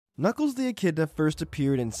Knuckles the Echidna first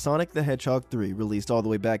appeared in Sonic the Hedgehog 3, released all the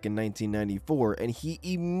way back in 1994, and he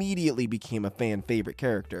immediately became a fan favorite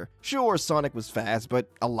character. Sure, Sonic was fast, but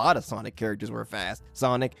a lot of Sonic characters were fast.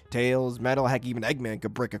 Sonic, Tails, Metal, heck, even Eggman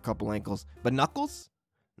could break a couple ankles. But Knuckles?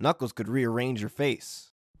 Knuckles could rearrange your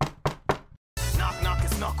face. Knock, knock,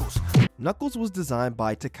 it's Knuckles. Knuckles was designed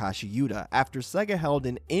by Takashi Yuta after Sega held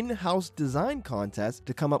an in-house design contest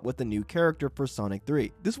to come up with a new character for Sonic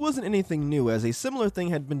 3. This wasn't anything new, as a similar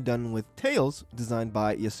thing had been done with Tails, designed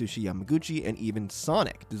by Yasushi Yamaguchi, and even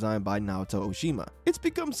Sonic, designed by Naoto Oshima. It's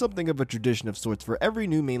become something of a tradition of sorts for every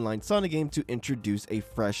new mainline Sonic game to introduce a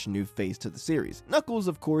fresh new face to the series. Knuckles,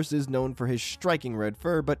 of course, is known for his striking red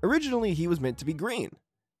fur, but originally he was meant to be green.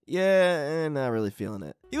 Yeah, not really feeling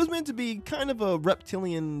it. He was meant to be kind of a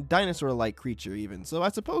reptilian, dinosaur-like creature even, so I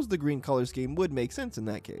suppose the green color scheme would make sense in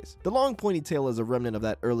that case. The long pointy tail is a remnant of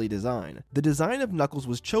that early design. The design of Knuckles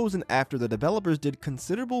was chosen after the developers did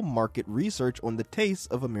considerable market research on the tastes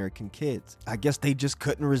of American kids. I guess they just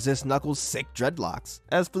couldn't resist Knuckles' sick dreadlocks.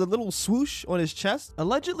 As for the little swoosh on his chest,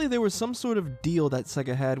 allegedly there was some sort of deal that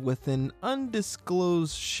Sega had with an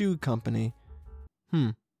undisclosed shoe company.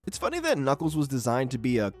 It's funny that Knuckles was designed to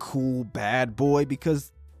be a cool bad boy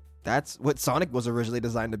because that's what Sonic was originally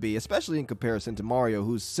designed to be, especially in comparison to Mario,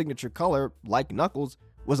 whose signature color, like Knuckles,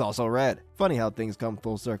 was also red. Funny how things come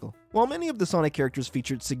full circle. While many of the Sonic characters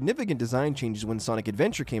featured significant design changes when Sonic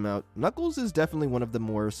Adventure came out, Knuckles is definitely one of the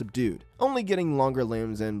more subdued, only getting longer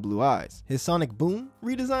limbs and blue eyes. His Sonic Boom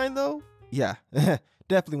redesign though? Yeah,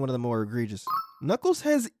 definitely one of the more egregious. Knuckles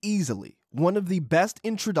has easily one of the best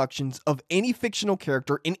introductions of any fictional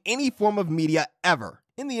character in any form of media ever.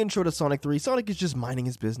 In the intro to Sonic 3, Sonic is just minding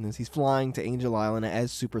his business. He's flying to Angel Island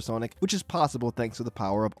as Super Sonic, which is possible thanks to the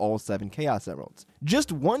power of all 7 Chaos Emeralds.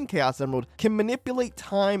 Just one Chaos Emerald can manipulate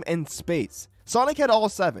time and space. Sonic had all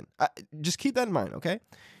 7. Just keep that in mind, okay?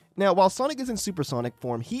 Now, while Sonic is in Super Sonic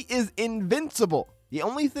form, he is invincible. The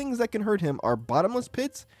only things that can hurt him are bottomless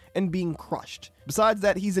pits and being crushed. Besides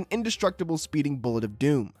that, he's an indestructible speeding bullet of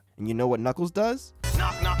doom. And you know what Knuckles does?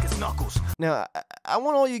 Knock, knock, it's Knuckles. Now, I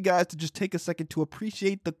want all you guys to just take a second to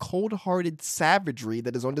appreciate the cold-hearted savagery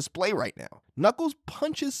that is on display right now. Knuckles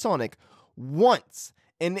punches Sonic once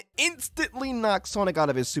and instantly knocks Sonic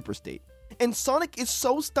out of his super state. And Sonic is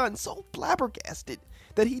so stunned, so flabbergasted,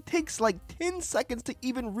 that he takes like 10 seconds to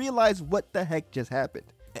even realize what the heck just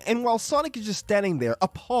happened. And while Sonic is just standing there,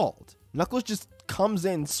 appalled, Knuckles just comes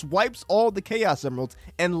in, swipes all the Chaos Emeralds,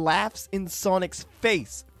 and laughs in Sonic's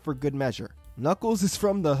face for good measure. Knuckles is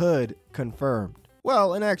from the hood, confirmed.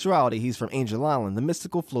 Well, in actuality, he's from Angel Island, the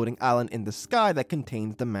mystical floating island in the sky that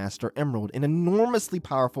contains the Master Emerald, an enormously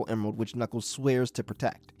powerful emerald which Knuckles swears to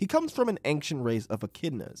protect. He comes from an ancient race of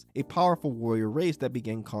echidnas, a powerful warrior race that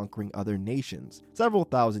began conquering other nations. Several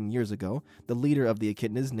thousand years ago, the leader of the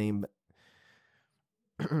echidnas, named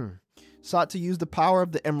sought to use the power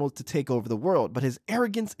of the emeralds to take over the world, but his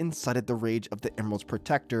arrogance incited the rage of the emerald's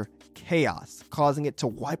protector, Chaos, causing it to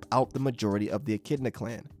wipe out the majority of the Echidna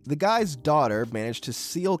clan. The guy's daughter managed to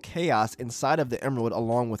seal Chaos inside of the emerald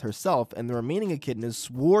along with herself, and the remaining echidnas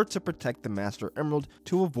swore to protect the Master Emerald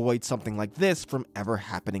to avoid something like this from ever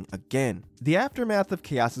happening again. The aftermath of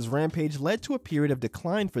Chaos's rampage led to a period of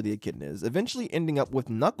decline for the echidnas, eventually ending up with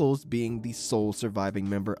Knuckles being the sole surviving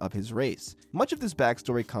member of his race. Much of this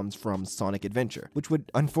backstory comes from Sonic Adventure, which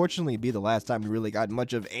would unfortunately be the last time we really got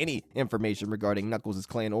much of any information regarding Knuckles'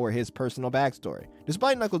 clan or his personal backstory.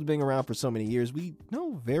 Despite Knuckles being around for so many years, we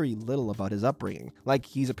know very little about his upbringing. Like,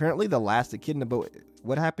 he's apparently the last echidna, but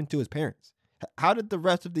what happened to his parents? How did the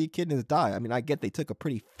rest of the echidnas die? I mean, I get they took a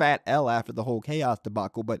pretty fat L after the whole Chaos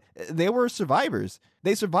debacle, but they were survivors.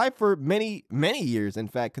 They survived for many, many years, in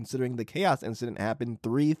fact, considering the Chaos incident happened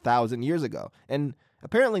 3,000 years ago. And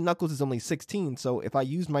apparently Knuckles is only 16, so if I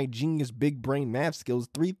use my genius big brain math skills,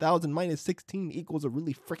 3,000 minus 16 equals a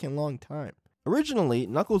really freaking long time. Originally,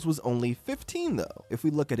 Knuckles was only 15 though, if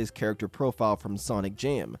we look at his character profile from Sonic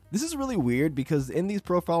Jam. This is really weird because in these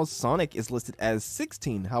profiles, Sonic is listed as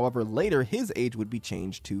 16, however later his age would be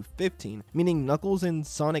changed to 15, meaning Knuckles and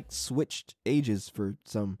Sonic switched ages for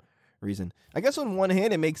some reason. I guess on one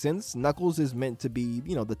hand it makes sense. Knuckles is meant to be,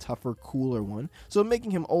 you know, the tougher, cooler one, so making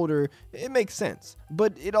him older, it makes sense.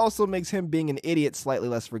 But it also makes him being an idiot slightly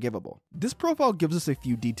less forgivable. This profile gives us a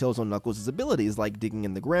few details on Knuckles' abilities like digging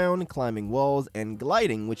in the ground, climbing walls, and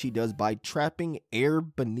gliding, which he does by trapping air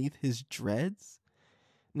beneath his dreads.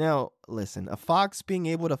 Now, listen, a fox being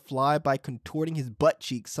able to fly by contorting his butt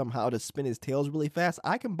cheeks somehow to spin his tails really fast,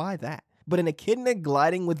 I can buy that. But an echidna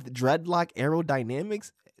gliding with dreadlock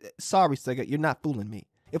aerodynamics? Sorry, Sega, you're not fooling me.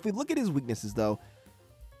 If we look at his weaknesses, though,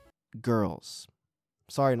 girls.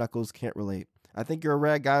 Sorry, Knuckles, can't relate. I think you're a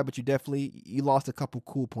rad guy, but you lost a couple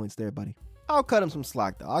cool points there, buddy. I'll cut him some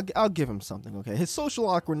slack though. I'll give him something, okay? His social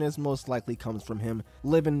awkwardness most likely comes from him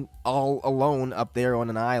living all alone up there on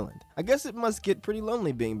an island. I guess it must get pretty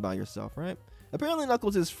lonely being by yourself, right? Apparently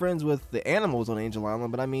Knuckles is friends with the animals on Angel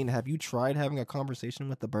Island, but I mean, have you tried having a conversation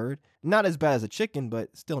with the bird? Not as bad as a chicken, but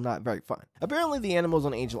still not very fun. Apparently the animals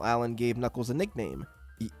on Angel Island gave Knuckles a nickname.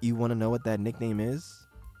 You want to know what that nickname is?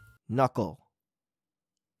 Knuckle.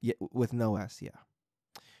 Yeah, with no S, yeah.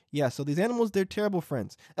 Yeah, so these animals, they're terrible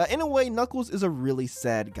friends. In a way, Knuckles is a really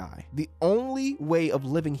sad guy. The only way of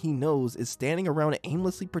living he knows is standing around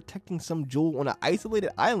aimlessly protecting some jewel on an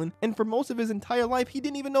isolated island, and for most of his entire life, he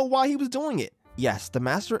didn't even know why he was doing it. Yes, the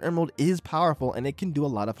Master Emerald is powerful and it can do a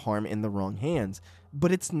lot of harm in the wrong hands,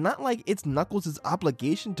 but it's not like it's Knuckles'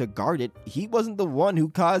 obligation to guard it. He wasn't the one who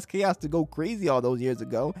caused chaos to go crazy all those years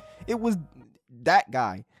ago. It was that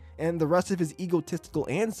guy and the rest of his egotistical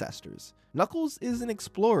ancestors. Knuckles is an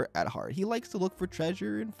explorer at heart. He likes to look for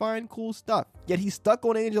treasure and find cool stuff. Yet he's stuck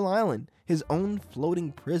on Angel Island, his own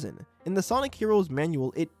floating prison. In the Sonic Heroes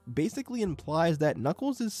manual, it basically implies that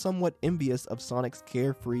Knuckles is somewhat envious of Sonic's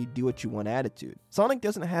carefree, do-what-you-want attitude. Sonic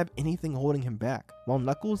doesn't have anything holding him back, while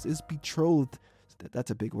Knuckles is betrothed,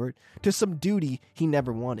 that's a big word, to some duty he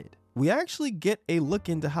never wanted. We actually get a look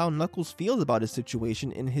into how Knuckles feels about his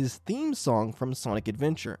situation in his theme song from Sonic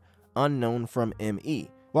Adventure, Unknown from ME.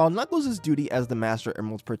 While Knuckles' duty as the Master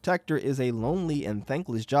Emerald's protector is a lonely and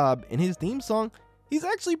thankless job, in his theme song, he's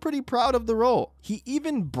actually pretty proud of the role. He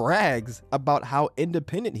even brags about how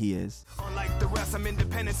independent he is. Unlike the rest, I'm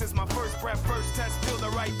independent since my first breath, first test, feel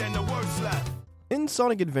the right, then the worst left. In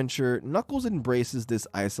Sonic Adventure, Knuckles embraces this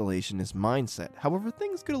isolationist mindset. However,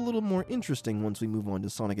 things get a little more interesting once we move on to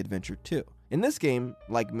Sonic Adventure 2. In this game,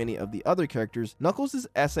 like many of the other characters, Knuckles'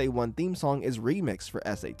 SA1 theme song is remixed for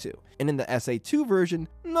SA2. And in the SA2 version,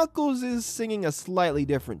 Knuckles is singing a slightly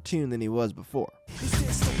different tune than he was before.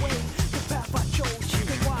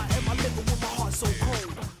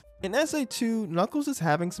 In SA2, Knuckles is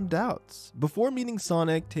having some doubts. Before meeting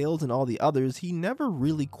Sonic, Tails, and all the others, he never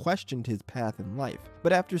really questioned his path in life.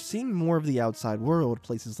 But after seeing more of the outside world,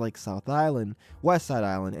 places like South Island, West Side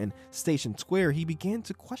Island, and Station Square, he began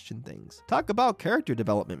to question things. Talk about character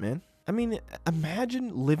development, man. I mean,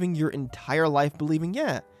 imagine living your entire life believing,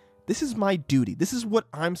 yeah, this is my duty. This is what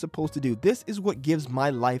I'm supposed to do. This is what gives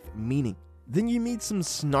my life meaning. Then you meet some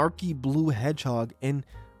snarky blue hedgehog and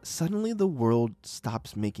suddenly the world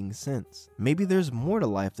stops making sense. Maybe there's more to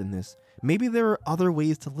life than this. Maybe there are other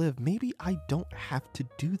ways to live. Maybe I don't have to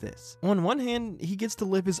do this. On one hand, he gets to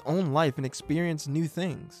live his own life and experience new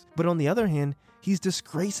things. But on the other hand, he's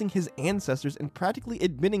disgracing his ancestors and practically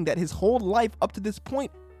admitting that his whole life up to this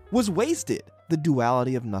point was wasted. The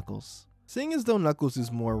duality of Knuckles. Seeing as though Knuckles is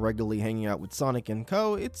more regularly hanging out with Sonic and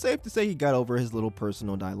co, it's safe to say he got over his little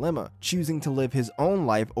personal dilemma, choosing to live his own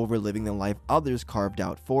life over living the life others carved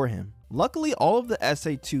out for him. Luckily, all of the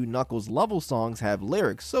SA2 Knuckles level songs have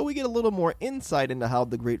lyrics, so we get a little more insight into how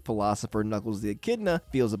the great philosopher Knuckles the Echidna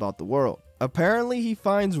feels about the world. Apparently, he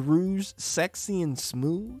finds Rouge sexy and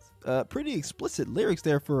smooth. Pretty explicit lyrics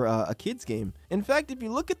there for a kid's game. In fact, if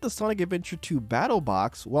you look at the Sonic Adventure 2 battle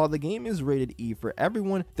box, while the game is rated E for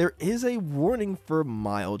everyone, there is a warning for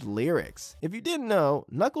mild lyrics. If you didn't know,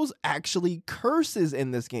 Knuckles actually curses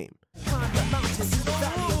in this game.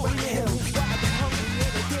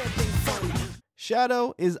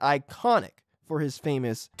 Shadow is iconic for his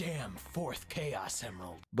famous Damn fourth Chaos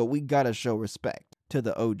Emerald. but we gotta show respect to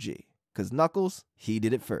the OG, cause Knuckles, he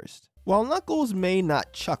did it first. While Knuckles may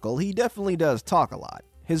not chuckle, he definitely does talk a lot.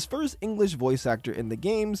 His first English voice actor in the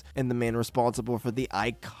games, and the man responsible for the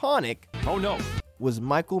iconic Oh no. was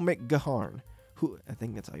Michael McGahern, who, I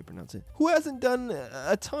think that's how you pronounce it, who hasn't done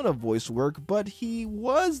a ton of voice work, but he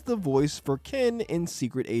was the voice for Ken in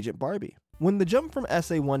Secret Agent Barbie. When the jump from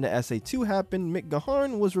SA1 to SA2 happened,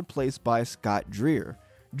 McGahern was replaced by Scott Dreer.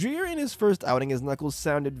 Dreer in his first outing as Knuckles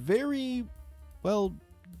sounded very, well,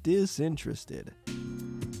 disinterested.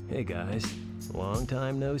 Hey guys, long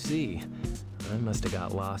time no see. I must have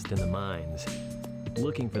got lost in the mines.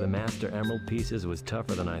 Looking for the Master Emerald pieces was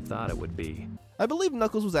tougher than I thought it would be. I believe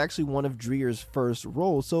Knuckles was actually one of Dreer's first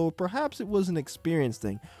roles, so perhaps it was an experience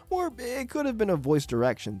thing, or it could have been a voice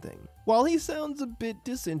direction thing. While he sounds a bit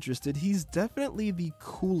disinterested, he's definitely the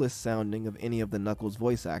coolest sounding of any of the Knuckles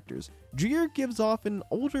voice actors. Dreer gives off an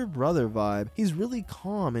older brother vibe. He's really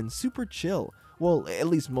calm and super chill, Well, at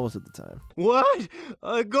least most of the time. What?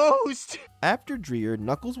 A ghost? After Dreer,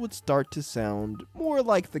 Knuckles would start to sound more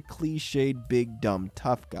like the cliched big dumb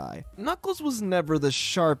tough guy. Knuckles was never the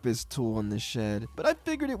sharpest tool in the shed, but I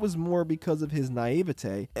figured it was more because of his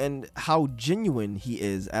naivete and how genuine he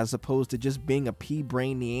is as opposed to just being a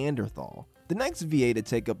pea-brain Neanderthal. The next VA to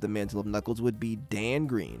take up the mantle of Knuckles would be Dan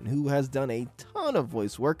Green, who has done a ton of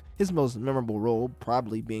voice work, his most memorable role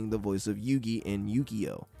probably being the voice of Yugi in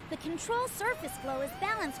Yu-Gi-Oh! The control surface glow is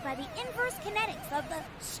balanced by the inverse kinetics of the...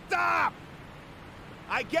 Stop!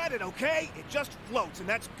 I get it, okay? It just floats, and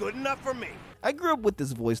that's good enough for me. I grew up with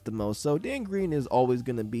this voice the most, so Dan Green is always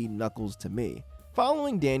going to be Knuckles to me.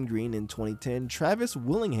 Following Dan Green in 2010, Travis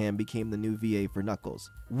Willingham became the new VA for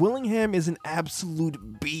Knuckles. Willingham is an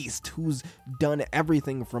absolute beast who's done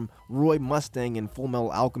everything from Roy Mustang in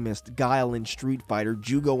Fullmetal Alchemist, Guile in Street Fighter,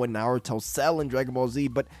 Jugo in Naruto, Cell in Dragon Ball Z,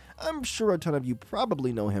 but I'm sure a ton of you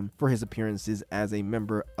probably know him for his appearances as a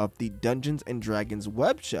member of the Dungeons & Dragons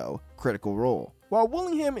web show, Critical Role. While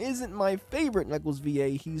Willingham isn't my favorite Knuckles VA,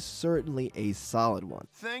 he's certainly a solid one.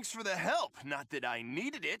 Thanks for the help. Not that I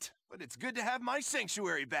needed it, but it's good to have my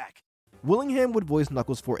sanctuary back. Willingham would voice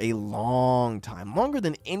Knuckles for a long time, longer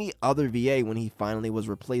than any other VA when he finally was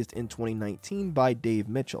replaced in 2019 by Dave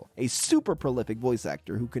Mitchell, a super prolific voice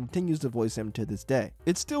actor who continues to voice him to this day.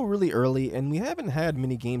 It's still really early and we haven't had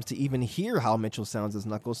many games to even hear how Mitchell sounds as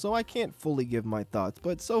Knuckles, so I can't fully give my thoughts,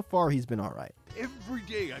 but so far he's been alright. Every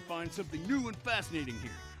day I find something new and fascinating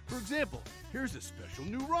here. For example, here's a special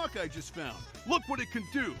new rock I just found. Look what it can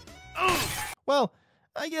do. Well,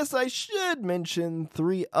 I guess I should mention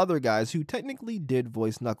 3 other guys who technically did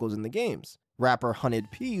voice Knuckles in the games. Rapper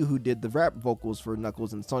Hunted P, who did the rap vocals for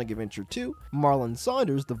Knuckles in Sonic Adventure 2, Marlon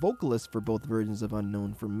Saunders, the vocalist for both versions of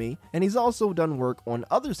Unknown for Me, and he's also done work on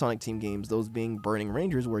other Sonic Team games, those being Burning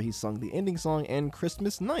Rangers, where he sung the ending song, and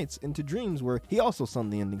Christmas Nights Into Dreams, where he also sung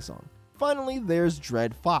the ending song. Finally, there's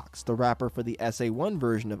Dread Fox, the rapper for the SA1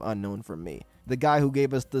 version of Unknown for Me, the guy who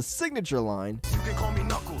gave us the signature line, You can call me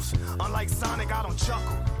Knuckles. Unlike Sonic, I don't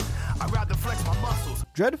chuckle. I'd rather flex my muscles.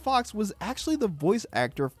 Dread Fox was actually the voice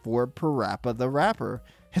actor for Parappa the Rapper.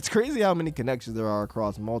 It's crazy how many connections there are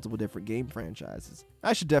across multiple different game franchises.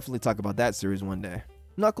 I should definitely talk about that series one day.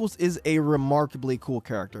 Knuckles is a remarkably cool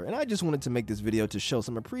character, and I just wanted to make this video to show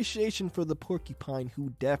some appreciation for the porcupine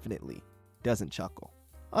who definitely doesn't chuckle.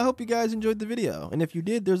 I hope you guys enjoyed the video, and if you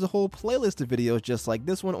did, there's a whole playlist of videos just like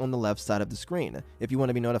this one on the left side of the screen. If you want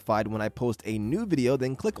to be notified when I post a new video,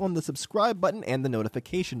 then click on the subscribe button and the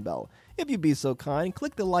notification bell. If you'd be so kind,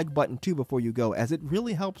 click the like button too before you go, as it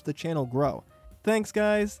really helps the channel grow. Thanks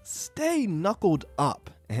guys, stay knuckled up,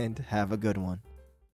 and have a good one.